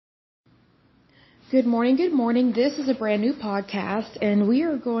Good morning, good morning. This is a brand new podcast, and we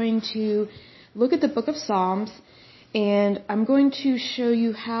are going to look at the book of Psalms, and I'm going to show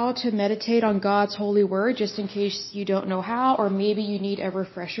you how to meditate on God's holy word, just in case you don't know how, or maybe you need a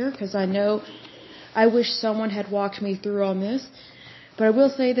refresher, because I wish someone had walked me through on this. But I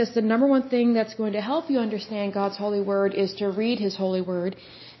will say this, the number one thing that's going to help you understand God's holy word is to read His holy word,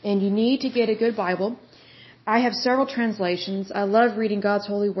 and you need to get a good Bible. I have several translations. I love reading God's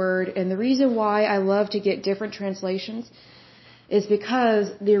holy word, and the reason why I love to get different translations is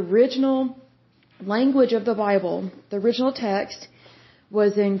because the original language of the Bible, the original text,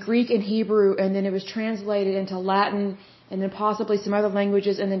 was in Greek and Hebrew, and then it was translated into Latin, and then possibly some other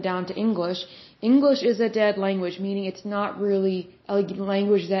languages, and then down to English. English is a dead language, meaning it's not really a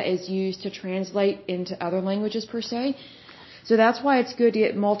language that is used to translate into other languages per se. So that's why it's good to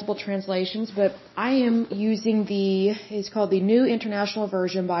get multiple translations, but I am using it's called the New International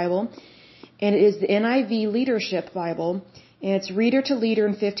Version Bible, and it is the NIV Leadership Bible, and it's reader to leader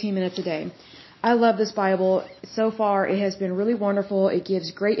in 15 minutes a day. I love this Bible. So far, it has been really wonderful. It gives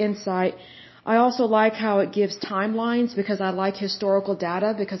great insight. I also like how it gives timelines because I like historical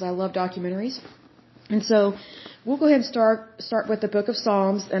data because I love documentaries. And so we'll go ahead and start with the book of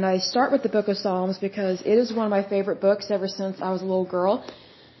Psalms, and I start with the book of Psalms because it is one of my favorite books ever since I was a little girl,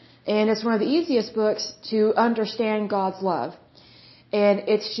 and it's one of the easiest books to understand God's love. And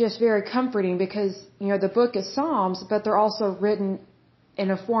it's just very comforting because, the book is Psalms, but they're also written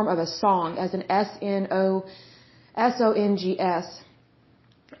in a form of a song, as an SONGS.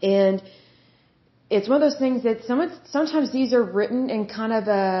 And it's one of those things that sometimes these are written in kind of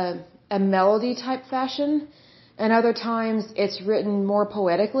a melody type fashion, and other times it's written more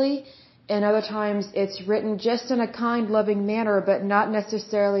poetically, and other times it's written just in a kind, loving manner, but not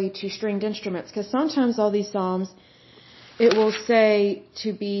necessarily to stringed instruments. Because sometimes all these psalms, it will say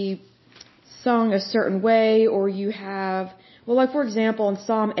to be sung a certain way, or you have, like for example in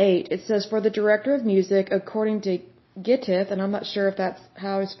Psalm 8, it says, for the director of music according to Gittith, and I'm not sure if that's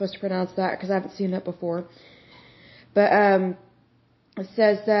how I'm supposed to pronounce that because I haven't seen that before. But it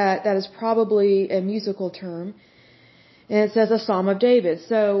says that is probably a musical term. And it says a Psalm of David.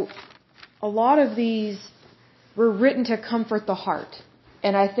 So a lot of these were written to comfort the heart.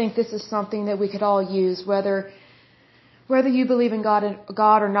 And I think this is something that we could all use, whether you believe in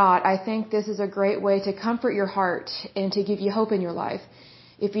God or not. I think this is a great way to comfort your heart and to give you hope in your life.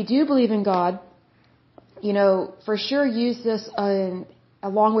 If you do believe in God, for sure use this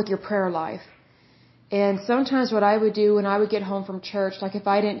along with your prayer life. And sometimes what I would do when I would get home from church, like if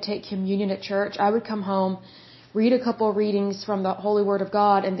I didn't take communion at church, I would come home, read a couple of readings from the Holy Word of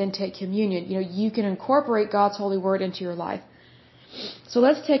God, and then take communion. You can incorporate God's Holy Word into your life. So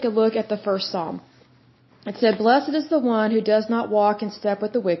let's take a look at the first Psalm. It said, blessed is the one who does not walk in step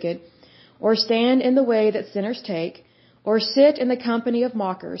with the wicked, or stand in the way that sinners take, or sit in the company of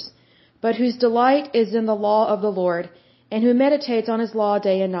mockers, but whose delight is in the law of the Lord, and who meditates on His law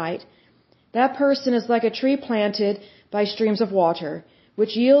day and night. That person is like a tree planted by streams of water,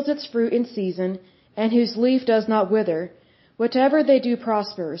 which yields its fruit in season, and whose leaf does not wither. Whatever they do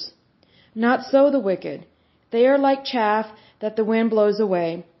prospers. Not so the wicked. They are like chaff that the wind blows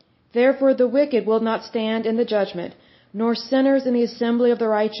away. Therefore the wicked will not stand in the judgment, nor sinners in the assembly of the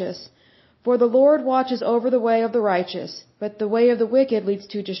righteous. For the Lord watches over the way of the righteous, but the way of the wicked leads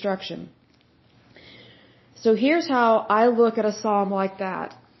to destruction. So here's how I look at a psalm like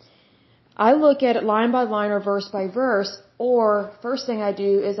that. I look at it line by line or verse by verse, or first thing I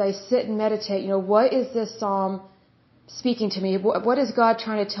do is I sit and meditate. What is this psalm speaking to me? What is God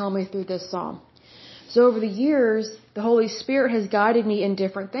trying to tell me through this psalm? So over the years, the Holy Spirit has guided me in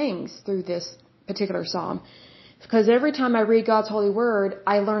different things through this particular psalm. Because every time I read God's holy word,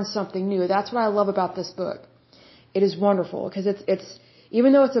 I learn something new. That's what I love about this book. It is wonderful because it's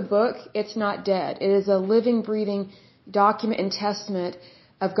even though it's a book, it's not dead. It is a living, breathing document and testament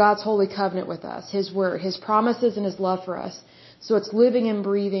of God's holy covenant with us, His word, His promises, and His love for us. So it's living and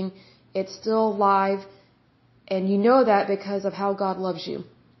breathing. It's still alive. And you know that because of how God loves you.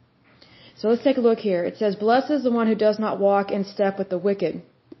 So let's take a look here. It says, blessed is the one who does not walk in step with the wicked,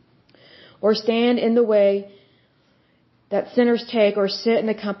 or stand in the way that sinners take, or sit in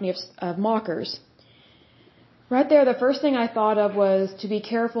the company of mockers. Right there, the first thing I thought of was to be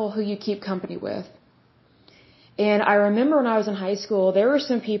careful who you keep company with. And I remember when I was in high school, there were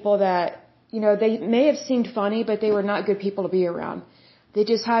some people that, they may have seemed funny, but they were not good people to be around. They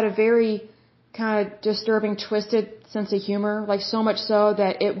just had a very kind of disturbing, twisted sense of humor, like so much so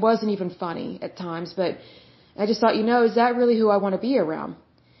that it wasn't even funny at times. But I just thought, is that really who I want to be around?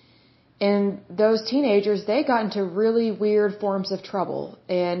 And those teenagers, they got into really weird forms of trouble.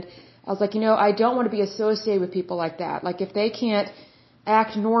 And I was like, I don't want to be associated with people like that. Like, if they can't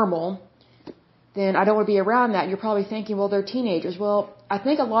act normal, then I don't want to be around that. And you're probably thinking, well, they're teenagers. Well, I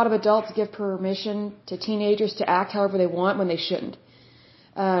think a lot of adults give permission to teenagers to act however they want when they shouldn't.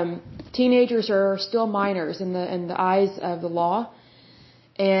 Teenagers are still minors in the eyes of the law.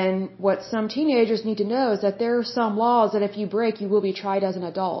 And what some teenagers need to know is that there are some laws that if you break, you will be tried as an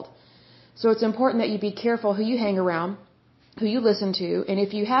adult. So it's important that you be careful who you hang around, who you listen to, and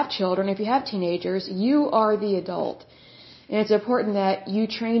if you have children, if you have teenagers, you are the adult. And it's important that you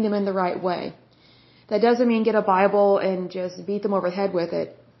train them in the right way. That doesn't mean get a Bible and just beat them over the head with it.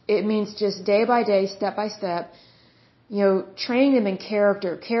 It means just day by day, step by step, training them in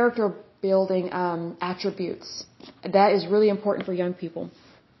character building attributes. That is really important for young people.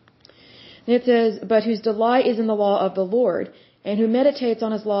 And it says, but whose delight is in the law of the Lord, and who meditates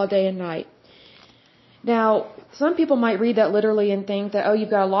on his law day and night. Now, some people might read that literally and think that,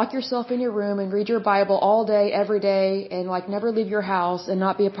 you've got to lock yourself in your room and read your Bible all day, every day, and never leave your house and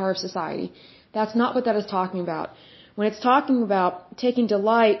not be a part of society. That's not what that is talking about. When it's talking about taking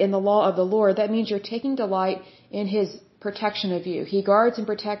delight in the law of the Lord, that means you're taking delight in his protection of you. He guards and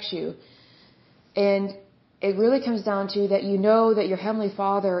protects you. And it really comes down to that you know that your Heavenly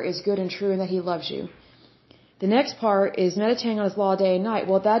Father is good and true and that he loves you. The next part is meditating on his law day and night.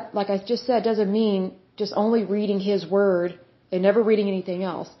 Well, that, like I just said, doesn't mean just only reading his word and never reading anything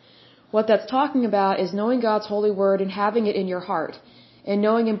else. What that's talking about is knowing God's holy word and having it in your heart and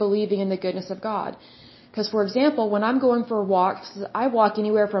knowing and believing in the goodness of God. Because, for example, when I'm going for walks, I walk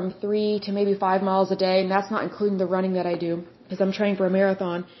anywhere from 3 to maybe 5 miles a day, and that's not including the running that I do because I'm training for a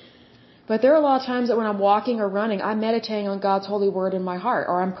marathon. But there are a lot of times that when I'm walking or running, I'm meditating on God's holy word in my heart,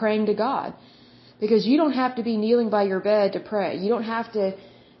 or I'm praying to God. Because you don't have to be kneeling by your bed to pray. You don't have to,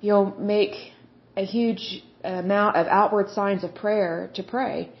 make a huge amount of outward signs of prayer to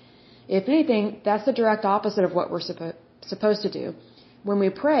pray. If anything, that's the direct opposite of what we're supposed to do. When we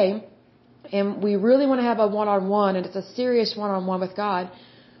pray, and we really want to have a one-on-one, and it's a serious one-on-one with God,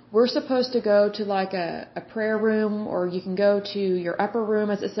 we're supposed to go to a prayer room, or you can go to your upper room,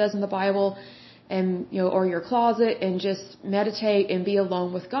 as it says in the Bible, and, or your closet, and just meditate and be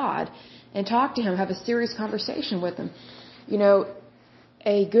alone with God. And talk to him, have a serious conversation with him.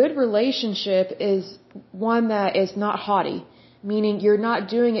 A good relationship is one that is not haughty, meaning you're not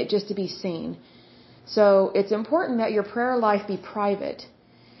doing it just to be seen. So it's important that your prayer life be private.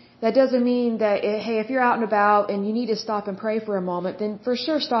 That doesn't mean that, hey, if you're out and about and you need to stop and pray for a moment, then for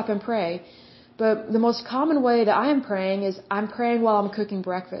sure stop and pray. But the most common way that I am praying is I'm praying while I'm cooking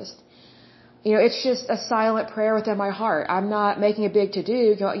breakfast. It's just a silent prayer within my heart. I'm not making a big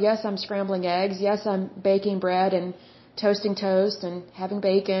to-do. Yes, I'm scrambling eggs. Yes, I'm baking bread and toasting toast and having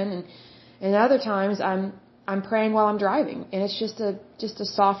bacon. And other times I'm praying while I'm driving. And it's just a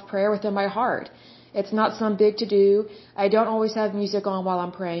soft prayer within my heart. It's not some big to-do. I don't always have music on while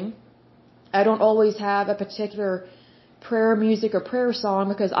I'm praying. I don't always have a particular prayer music or prayer song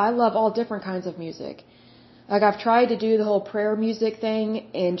because I love all different kinds of music. I've tried to do the whole prayer music thing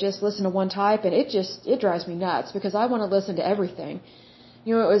and just listen to one type, and it drives me nuts because I want to listen to everything.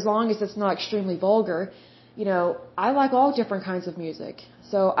 As long as it's not extremely vulgar, I like all different kinds of music.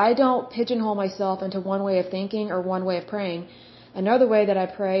 So I don't pigeonhole myself into one way of thinking or one way of praying. Another way that I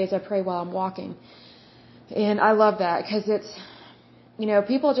pray is I pray while I'm walking. And I love that because it's,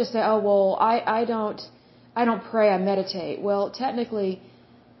 people just say, oh, well, I don't pray, I meditate. Well, technically,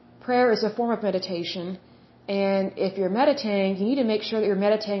 prayer is a form of meditation. And if you're meditating, you need to make sure that you're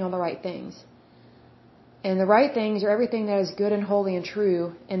meditating on the right things. And the right things are everything that is good and holy and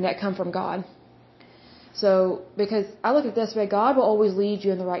true and that come from God. So, because I look at it this way, God will always lead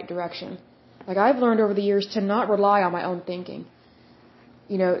you in the right direction. I've learned over the years to not rely on my own thinking.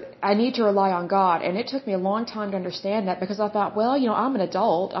 I need to rely on God. And it took me a long time to understand that because I thought, well, I'm an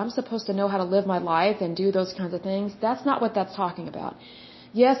adult. I'm supposed to know how to live my life and do those kinds of things. That's not what that's talking about.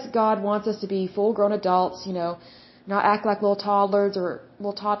 Yes, God wants us to be full-grown adults, not act like little toddlers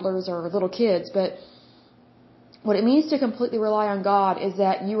or little kids. But what it means to completely rely on God is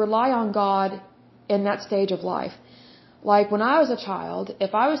that you rely on God in that stage of life. Like when I was a child,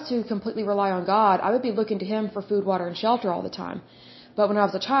 if I was to completely rely on God, I would be looking to him for food, water, and shelter all the time. But when I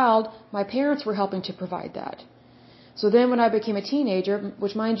was a child, my parents were helping to provide that. So then when I became a teenager,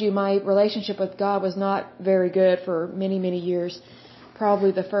 which mind you, my relationship with God was not very good for many, many years.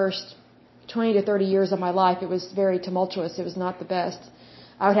 Probably the first 20 to 30 years of my life, it was very tumultuous. It was not the best.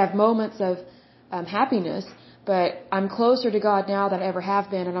 I would have moments of happiness, but I'm closer to God now than I ever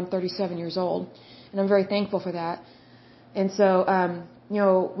have been, and I'm 37 years old. And I'm very thankful for that. And so,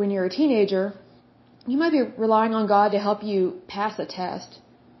 when you're a teenager, you might be relying on God to help you pass a test.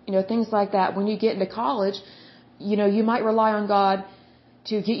 Things like that. When you get into college, you might rely on God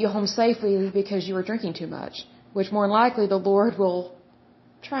to get you home safely because you were drinking too much, which more than likely the Lord will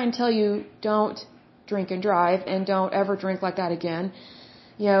try and tell you, don't drink and drive and don't ever drink like that again.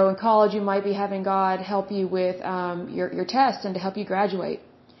 In college, you might be having God help you with your test and to help you graduate.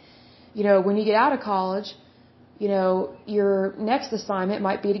 When you get out of college, your next assignment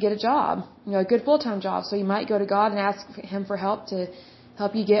might be to get a job, a good full-time job. So you might go to God and ask Him for help to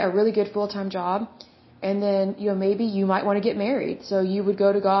help you get a really good full-time job. And then, maybe you might want to get married. So you would go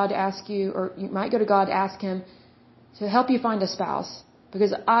to God to ask you, or you might go to God to ask Him to help you find a spouse.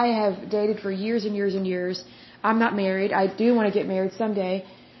 Because I have dated for years and years and years. I'm not married. I do want to get married someday.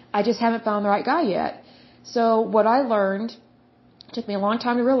 I just haven't found the right guy yet. So what I learned, it took me a long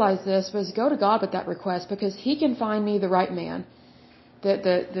time to realize this, was go to God with that request, because He can find me the right man.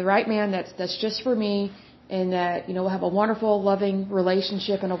 The right man that's just for me, and that, we'll have a wonderful, loving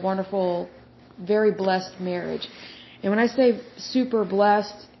relationship and a wonderful, very blessed marriage. And when I say super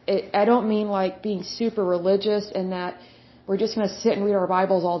blessed, I don't mean like being super religious and that we're just going to sit and read our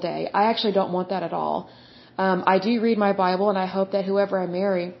Bibles all day. I actually don't want that at all. I do read my Bible, and I hope that whoever I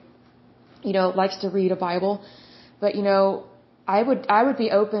marry, likes to read a Bible. But, I would be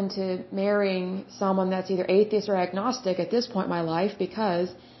open to marrying someone that's either atheist or agnostic at this point in my life, because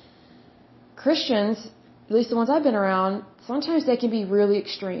Christians, at least the ones I've been around, sometimes they can be really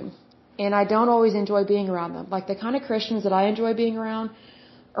extreme. And I don't always enjoy being around them. Like the kind of Christians that I enjoy being around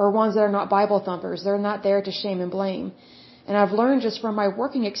are ones that are not Bible thumpers. They're not there to shame and blame. And I've learned just from my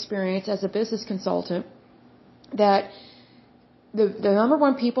working experience as a business consultant that the number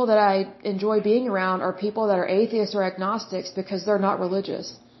one people that I enjoy being around are people that are atheists or agnostics, because they're not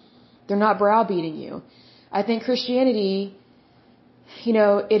religious. They're not browbeating you. I think Christianity,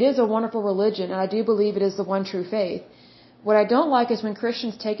 it is a wonderful religion, and I do believe it is the one true faith. What I don't like is when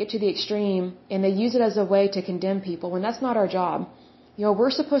Christians take it to the extreme and they use it as a way to condemn people, when that's not our job.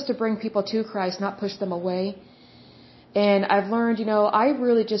 We're supposed to bring people to Christ, not push them away. And I've learned, I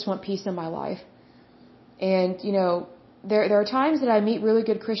really just want peace in my life. And, there are times that I meet really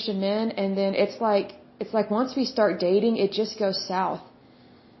good Christian men, and then it's like once we start dating, it just goes south.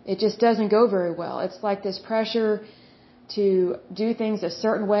 It just doesn't go very well. It's like this pressure to do things a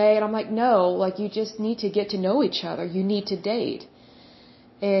certain way, and I'm like, no, like you just need to get to know each other. You need to date.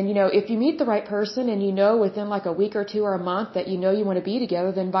 And, if you meet the right person and within like a week or two or a month that you want to be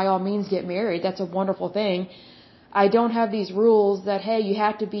together, then by all means get married. That's a wonderful thing. I don't have these rules that, hey, you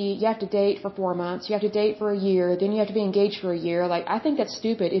have to date for 4 months, you have to date for a year, then you have to be engaged for a year. Like, I think that's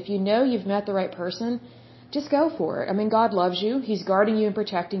stupid. If you've met the right person, just go for it. I mean, God loves you. He's guarding you and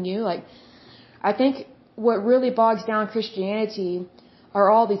protecting you. Like, I think what really bogs down Christianity are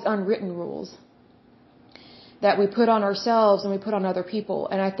all these unwritten rules that we put on ourselves and we put on other people.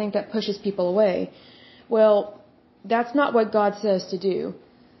 And I think that pushes people away. Well, that's not what God says to do.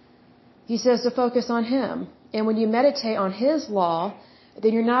 He says to focus on Him. And when you meditate on His law,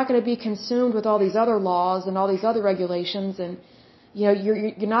 then you're not going to be consumed with all these other laws and all these other regulations, and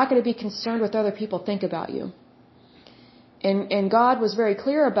you're not going to be concerned with other people think about you. And God was very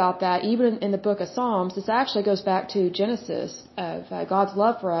clear about that, even in the book of Psalms. This actually goes back to Genesis of God's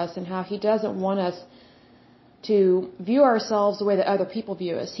love for us and how He doesn't want us to view ourselves the way that other people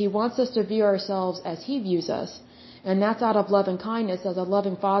view us. He wants us to view ourselves as He views us, and that's out of love and kindness, as a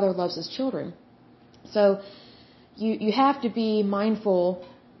loving father loves his children. So you have to be mindful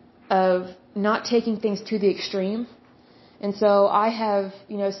of not taking things to the extreme. And so I have,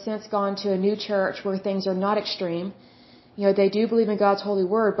 since gone to a new church where things are not extreme. They do believe in God's holy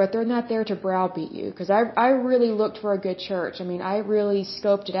word, but they're not there to browbeat you. Because I really looked for a good church. I mean, I really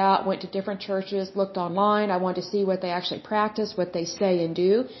scoped it out, went to different churches, looked online. I wanted to see what they actually practice, what they say and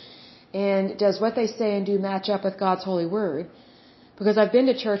do. And does what they say and do match up with God's holy word? Because I've been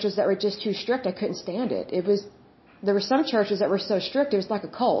to churches that were just too strict. I couldn't stand it. There were some churches that were so strict, it was like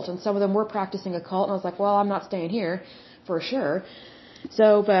a cult. And some of them were practicing a cult. And I was like, well, I'm not staying here for sure.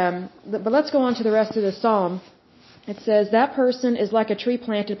 So, but let's go on to the rest of the psalm. It says, that person is like a tree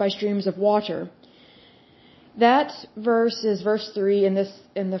planted by streams of water. That verse is verse 3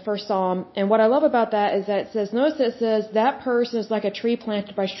 in the first psalm. And what I love about that is that it says, notice that it says, that person is like a tree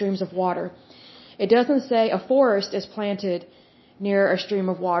planted by streams of water. It doesn't say a forest is planted near a stream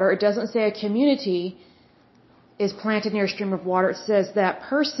of water. It doesn't say a community is planted near a stream of water. It says that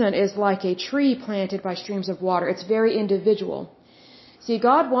person is like a tree planted by streams of water. It's very individual. See,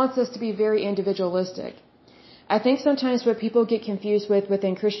 God wants us to be very individualistic. I think sometimes what people get confused with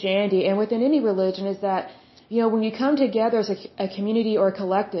within Christianity and within any religion is that, When you come together as a community or a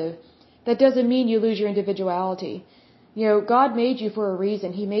collective, that doesn't mean you lose your individuality. God made you for a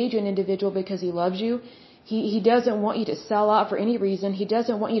reason. He made you an individual because He loves you. He doesn't want you to sell out for any reason. He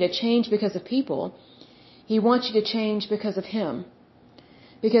doesn't want you to change because of people. He wants you to change because of Him.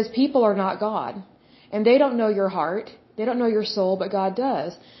 Because people are not God. And they don't know your heart. They don't know your soul, but God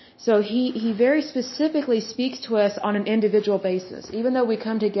does. So He very specifically speaks to us on an individual basis. Even though we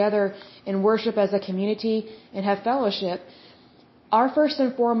come together and worship as a community and have fellowship, our first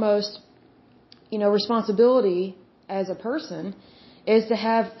and foremost, responsibility as a person is to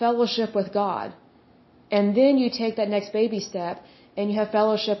have fellowship with God. And then you take that next baby step and you have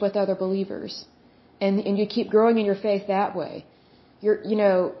fellowship with other believers. And you keep growing in your faith that way.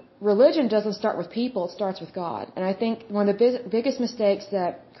 Religion doesn't start with people, it starts with God. And I think one of the biggest mistakes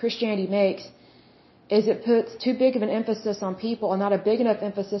that Christianity makes is it puts too big of an emphasis on people and not a big enough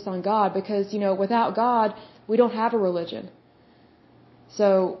emphasis on God because, without God, we don't have a religion.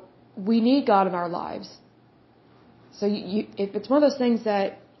 So we need God in our lives. So if it's one of those things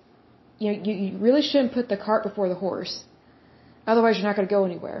that, you really shouldn't put the cart before the horse. Otherwise, you're not going to go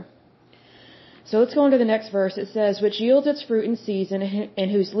anywhere. So let's go on to the next verse. It says, which yields its fruit in season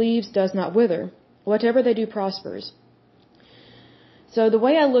and whose leaves does not wither. Whatever they do prospers. So the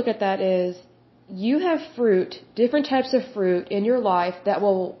way I look at that is, you have fruit, different types of fruit in your life that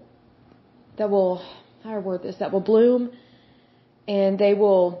will, how do I word this, that will bloom, and they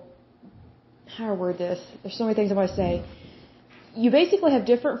will, how do I word this? There's so many things I want to say. You basically have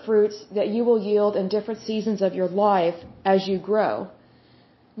different fruits that you will yield in different seasons of your life as you grow.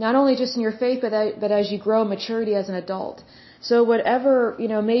 Not only just in your faith, but as you grow in maturity as an adult. So whatever,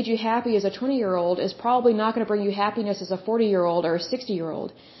 made you happy as a 20-year-old is probably not going to bring you happiness as a 40-year-old or a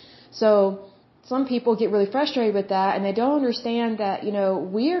 60-year-old. So some people get really frustrated with that, and they don't understand that,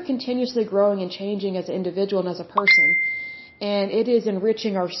 we are continuously growing and changing as an individual and as a person. And it is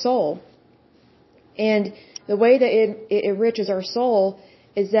enriching our soul. And the way that it enriches our soul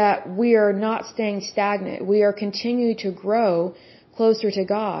is that we are not staying stagnant. We are continuing to grow closer to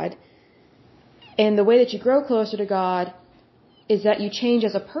God. And the way that you grow closer to God is that you change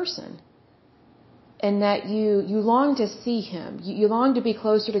as a person. And that you long to see Him. You long to be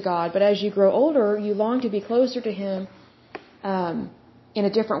closer to God. But as you grow older, you long to be closer to Him in a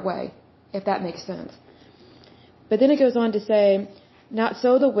different way, if that makes sense. But then it goes on to say, not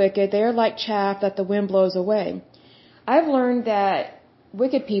so the wicked, they are like chaff that the wind blows away. I've learned that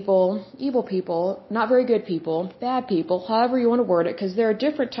wicked people, evil people, not very good people, bad people, however you want to word it, because there are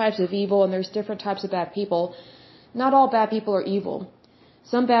different types of evil and there's different types of bad people. Not all bad people are evil.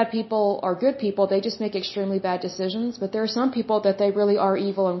 Some bad people are good people, they just make extremely bad decisions, but there are some people that they really are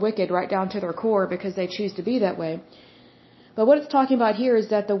evil and wicked right down to their core because they choose to be that way. But what it's talking about here is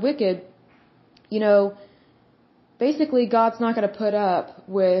that the wicked, basically God's not going to put up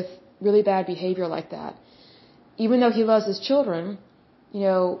with really bad behavior like that. Even though He loves His children,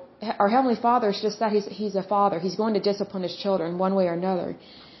 our Heavenly Father is just that He's a father. He's going to discipline His children one way or another.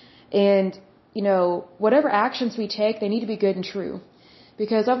 And, whatever actions we take, they need to be good and true.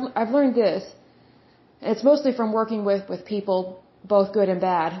 Because I've learned this, and it's mostly from working with people, both good and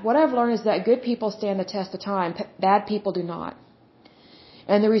bad. What I've learned is that good people stand the test of time, bad people do not.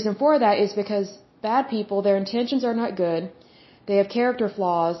 And the reason for that is because bad people, their intentions are not good, they have character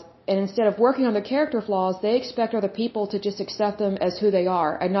flaws, and instead of working on their character flaws, they expect other people to just accept them as who they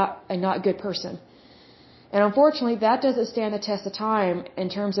are and not a good person. And unfortunately, that doesn't stand the test of time in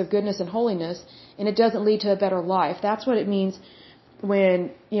terms of goodness and holiness, and it doesn't lead to a better life. That's what it means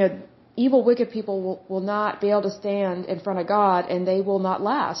when, evil, wicked people will not be able to stand in front of God, and they will not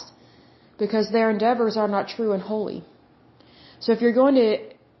last because their endeavors are not true and holy. So if you're going to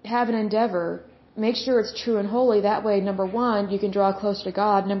have an endeavor, make sure it's true and holy. That way, number one, you can draw closer to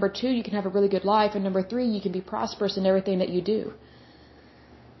God. Number two, you can have a really good life. And number three, you can be prosperous in everything that you do.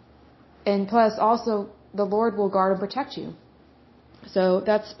 And plus, also, the Lord will guard and protect you. So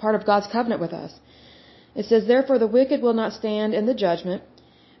that's part of God's covenant with us. It says, therefore the wicked will not stand in the judgment,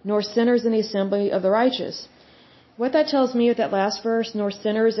 nor sinners in the assembly of the righteous. What that tells me with that last verse, nor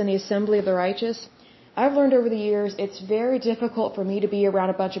sinners in the assembly of the righteous, I've learned over the years it's very difficult for me to be around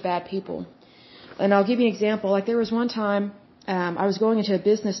a bunch of bad people. And I'll give you an example. Like there was one time I was going into a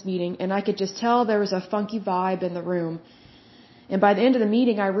business meeting and I could just tell there was a funky vibe in the room. And by the end of the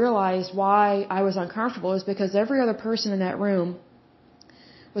meeting, I realized why I was uncomfortable is because every other person in that room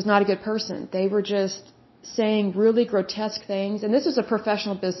was not a good person. They were just saying really grotesque things. And this was a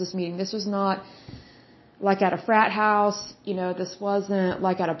professional business meeting. This was not like at a frat house. This wasn't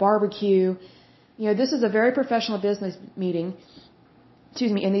like at a barbecue. This is a very professional business meeting.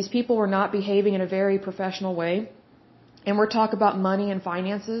 and these people were not behaving in a very professional way. And we're talking about money and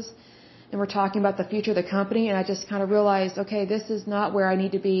finances, and we're talking about the future of the company, and I just kind of realized, okay, this is not where I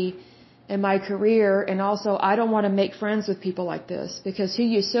need to be in my career, and also I don't want to make friends with people like this, because who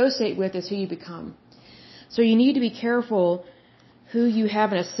you associate with is who you become. So you need to be careful who you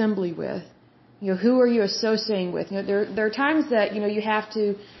have an assembly with. Who are you associating with? There are times that, you have to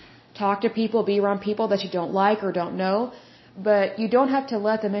talk to people, be around people that you don't like or don't know, but you don't have to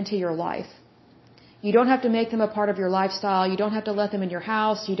let them into your life. You don't have to make them a part of your lifestyle. You don't have to let them in your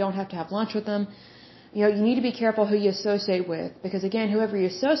house. You don't have to have lunch with them. You need to be careful who you associate with, because again, whoever you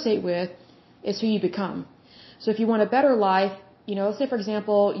associate with is who you become. So if you want a better life, let's say for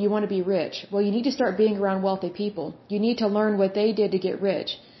example, you want to be rich. Well, you need to start being around wealthy people. You need to learn what they did to get rich.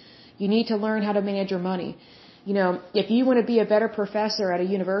 You need to learn how to manage your money. If you want to be a better professor at a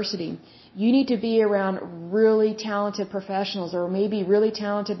university, you need to be around really talented professionals, or maybe really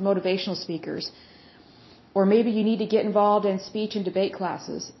talented motivational speakers. Or maybe you need to get involved in speech and debate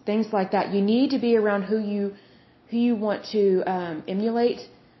classes, things like that. You need to be around who you want to emulate,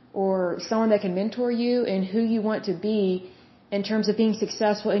 or someone that can mentor you, and who you want to be in terms of being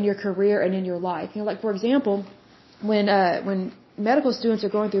successful in your career and in your life. Like for example, when medical students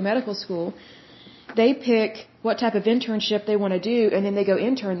are going through medical school, they pick what type of internship they want to do, and then they go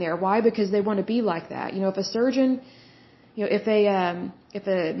intern there. Why? Because they want to be like that. If a surgeon, if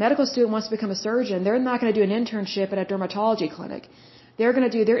a medical student wants to become a surgeon, they're not going to do an internship at a dermatology clinic. They're going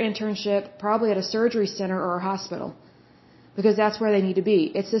to do their internship probably at a surgery center or a hospital, because that's where they need to be.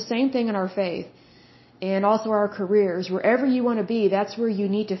 It's the same thing in our faith and also our careers. Wherever you want to be, that's where you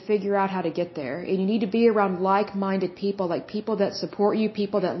need to figure out how to get there. And you need to be around like-minded people, like people that support you,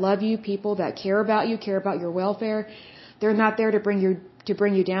 people that love you, people that care about you, care about your welfare. They're not there to bring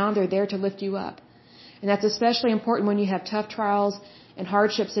you down. They're there to lift you up. And that's especially important when you have tough trials and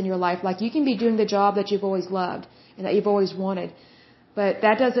hardships in your life. Like, you can be doing the job that you've always loved and that you've always wanted, but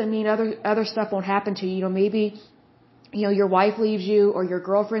that doesn't mean other stuff won't happen to you. Maybe, your wife leaves you, or your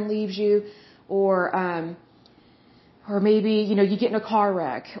girlfriend leaves you, or maybe, you get in a car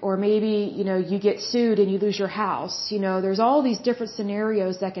wreck, or maybe, you get sued and you lose your house. There's all these different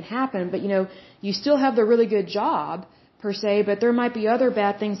scenarios that can happen, but, you still have the really good job per se, but there might be other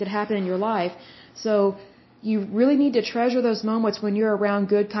bad things that happen in your life. So you really need to treasure those moments when you're around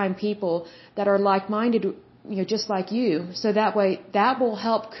good, kind people that are like-minded, just like you. So that way, that will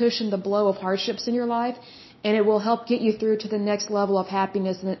help cushion the blow of hardships in your life, and it will help get you through to the next level of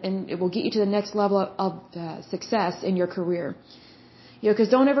happiness, and it will get you to the next level of success in your career. Because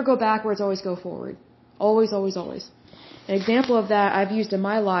don't ever go backwards, always go forward. Always, always, always. An example of that I've used in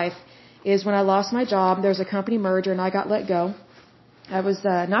my life is when I lost my job. There was a company merger and I got let go. I was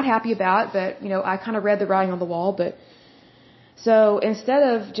not happy about it, but I kind of read the writing on the wall. But so instead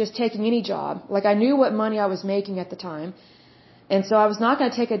of just taking any job, like, I knew what money I was making at the time, and so I was not going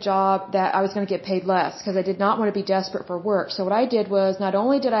to take a job that I was going to get paid less, because I did not want to be desperate for work. So what I did was, not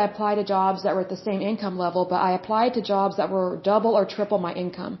only did I apply to jobs that were at the same income level, but I applied to jobs that were double or triple my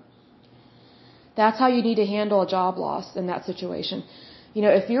income. That's how you need to handle a job loss in that situation.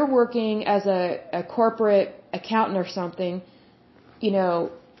 If you're working as a corporate accountant or something,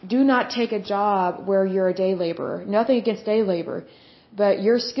 do not take a job where you're a day laborer. Nothing against day labor, but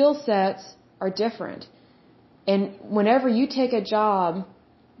your skill sets are different. And whenever you take a job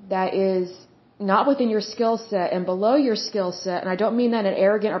that is not within your skill set and below your skill set, and I don't mean that in an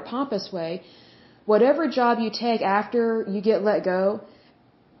arrogant or pompous way, whatever job you take after you get let go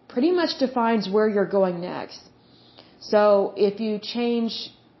pretty much defines where you're going next. So if you change,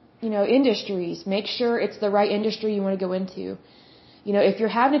 industries, make sure it's the right industry you want to go into. If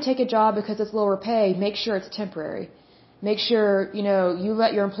you're having to take a job because it's lower pay, make sure it's temporary. Make sure, you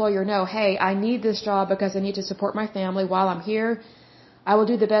let your employer know, hey, I need this job because I need to support my family while I'm here. I will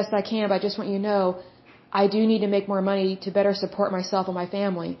do the best I can, but I just want you to know, I do need to make more money to better support myself and my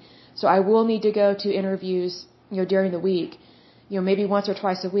family. So I will need to go to interviews, during the week, maybe once or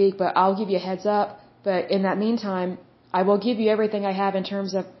twice a week, but I'll give you a heads up. But in that meantime, I will give you everything I have in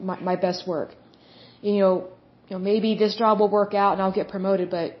terms of my best work. Maybe this job will work out and I'll get promoted,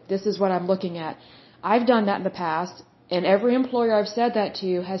 but this is what I'm looking at. I've done that in the past, and every employer I've said that to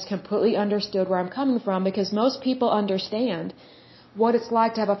has completely understood where I'm coming from, because most people understand what it's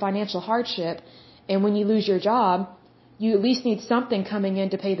like to have a financial hardship, and when you lose your job, you at least need something coming in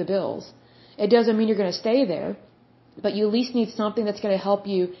to pay the bills. It doesn't mean you're going to stay there, but you at least need something that's going to help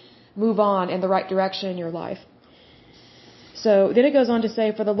you move on in the right direction in your life. So then it goes on to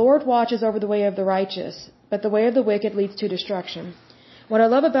say, for the Lord watches over the way of the righteous, but the way of the wicked leads to destruction. What I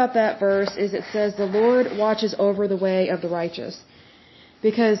love about that verse is it says the Lord watches over the way of the righteous.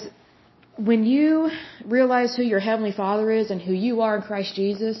 Because when you realize who your Heavenly Father is and who you are in Christ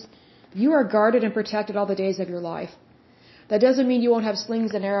Jesus, you are guarded and protected all the days of your life. That doesn't mean you won't have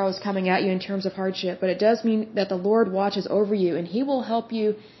slings and arrows coming at you in terms of hardship, but it does mean that the Lord watches over you and He will help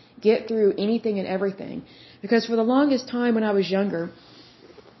you get through anything and everything. Because for the longest time when I was younger,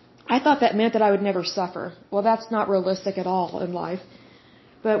 I thought that meant that I would never suffer. Well, that's not realistic at all in life.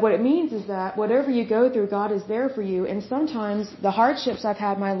 But what it means is that whatever you go through, God is there for you. And sometimes the hardships I've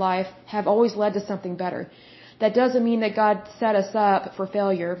had in my life have always led to something better. That doesn't mean that God set us up for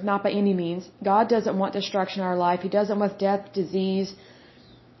failure, not by any means. God doesn't want destruction in our life. He doesn't want death, disease,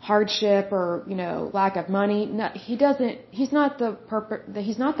 hardship, or, lack of money. No, He doesn't. He's not the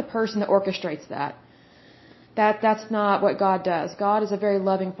person that orchestrates that. That's not what God does. God is a very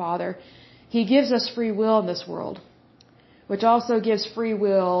loving Father. He gives us free will in this world, which also gives free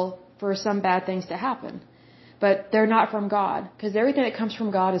will for some bad things to happen. But they're not from God, because everything that comes from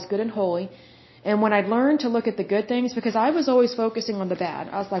God is good and holy. And when I learned to look at the good things, because I was always focusing on the bad.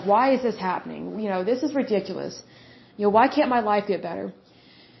 I was like, why is this happening? This is ridiculous. Why can't my life get better?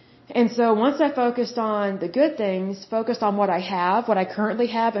 And so once I focused on the good things, focused on what I have, what I currently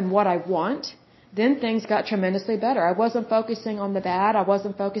have, and what I want, then things got tremendously better. I wasn't focusing on the bad. I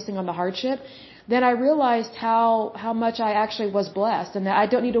wasn't focusing on the hardship. Then I realized how much I actually was blessed and that I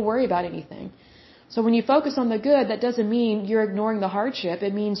don't need to worry about anything. So when you focus on the good, that doesn't mean you're ignoring the hardship.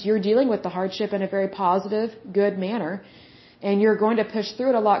 It means you're dealing with the hardship in a very positive, good manner. And you're going to push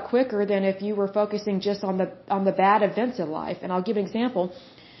through it a lot quicker than if you were focusing just on the bad events in life. And I'll give an example.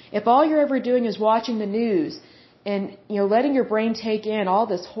 If all you're ever doing is watching the news and, letting your brain take in all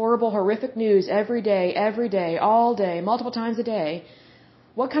this horrible, horrific news every day, all day, multiple times a day,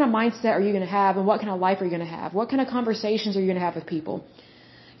 what kind of mindset are you going to have and what kind of life are you going to have? What kind of conversations are you going to have with people?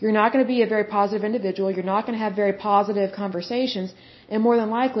 You're not going to be a very positive individual. You're not going to have very positive conversations. And more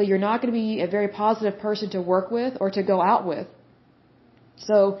than likely, you're not going to be a very positive person to work with or to go out with.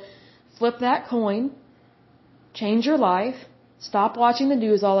 So flip that coin, change your life, stop watching the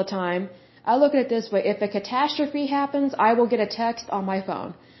news all the time. I look at it this way. If a catastrophe happens, I will get a text on my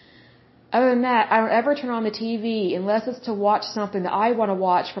phone. Other than that, I don't ever turn on the TV unless it's to watch something that I want to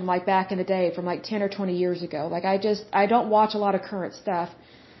watch from back in the day, from 10 or 20 years ago. I don't watch a lot of current stuff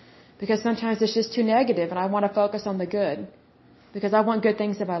because sometimes it's just too negative and I want to focus on the good because I want good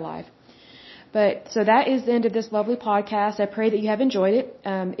things in my life. So that is the end of this lovely podcast. I pray that you have enjoyed it.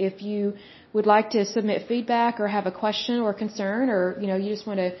 If you would like to submit feedback or have a question or concern or, you just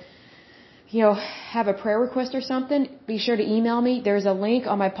want to have a prayer request or something, be sure to email me. There's a link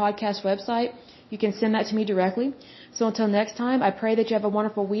on my podcast website. You can send that to me directly. So until next time, I pray that you have a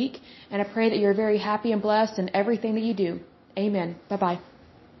wonderful week, and I pray that you're very happy and blessed in everything that you do. Amen. Bye-bye.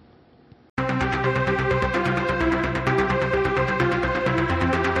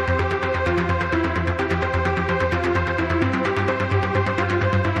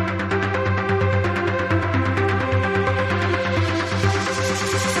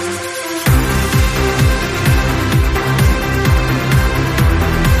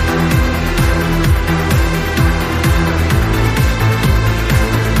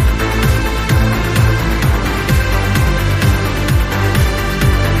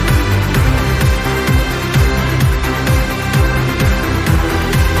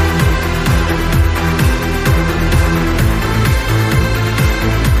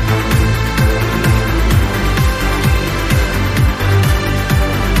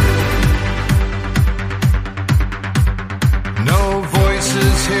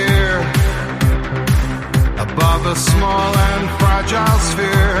 A small and fragile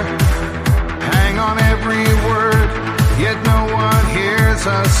sphere, hang on every word, yet no one hears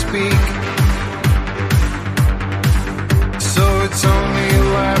us speak. So it's only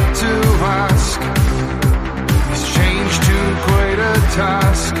left to ask, is change too great a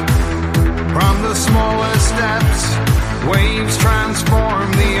task? From the smallest steps, waves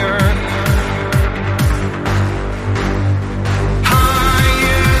transform the earth.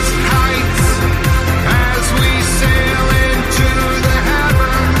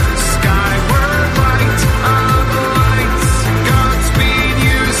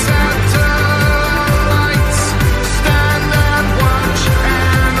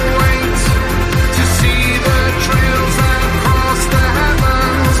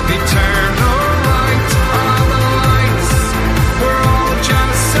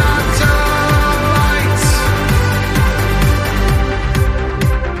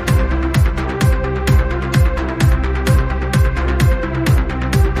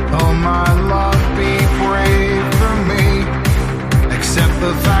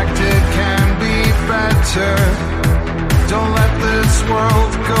 Don't let this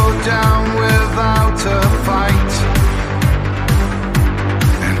world go down without a fight.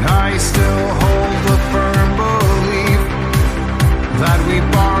 And I still hold a firm belief that we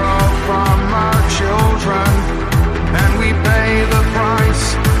borrow from our children, and we pay the price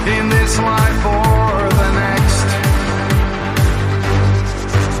in this life or the next.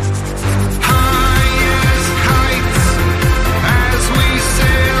 Highest heights as we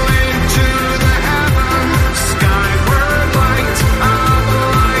sail into the heavens, skyward light of the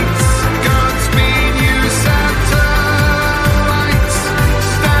lights, Godspeed you satellites.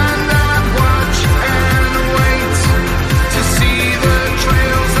 Stand and watch and wait to see the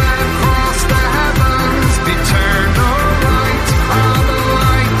trails that cross the heavens. Eternal light of the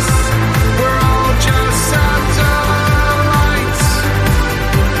lights, we're all just satellites.